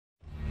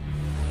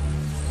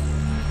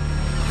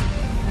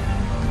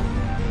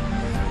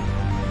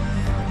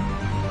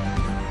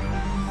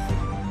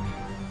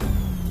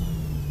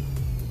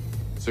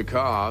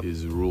Sakaar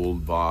is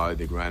ruled by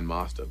the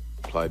Grandmaster,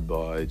 played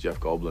by Jeff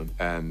Goldblum,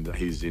 and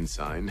he's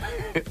insane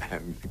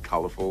and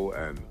colourful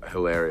and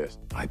hilarious.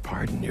 I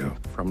pardon you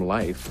from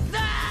life.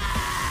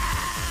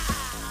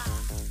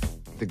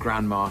 The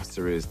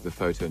Grandmaster is the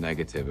photo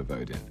negative of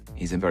Odin.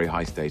 He's a very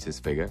high status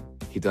figure.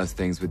 He does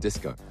things with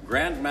disco.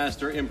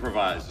 Grandmaster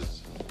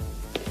improvises.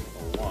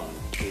 1,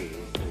 2,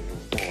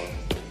 3,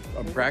 4.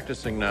 I'm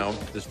practicing now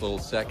this little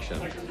section,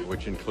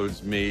 which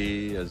includes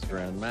me as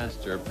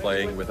Grandmaster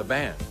playing with a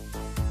band.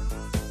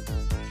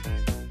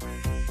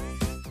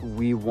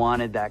 We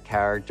wanted that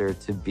character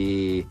to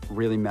be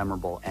really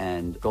memorable,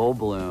 and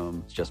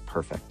Goldblum is just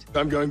perfect.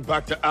 I'm going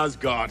back to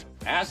Asgard.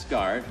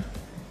 Asgard?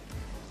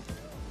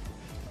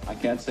 I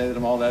can't say that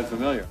I'm all that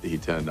familiar. He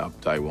turned up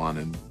day one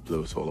and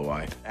blew us all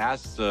away.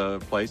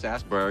 Place,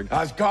 Asperg.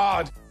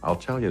 Asgard! I'll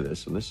tell you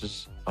this, and this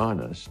is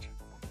honest.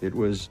 It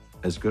was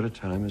as good a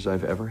time as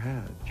I've ever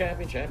had.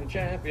 Champion, champion,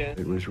 champion.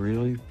 It was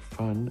really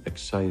fun,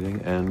 exciting,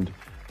 and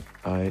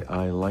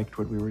I liked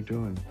what we were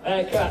doing.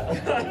 Hey,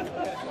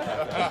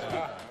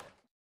 cut.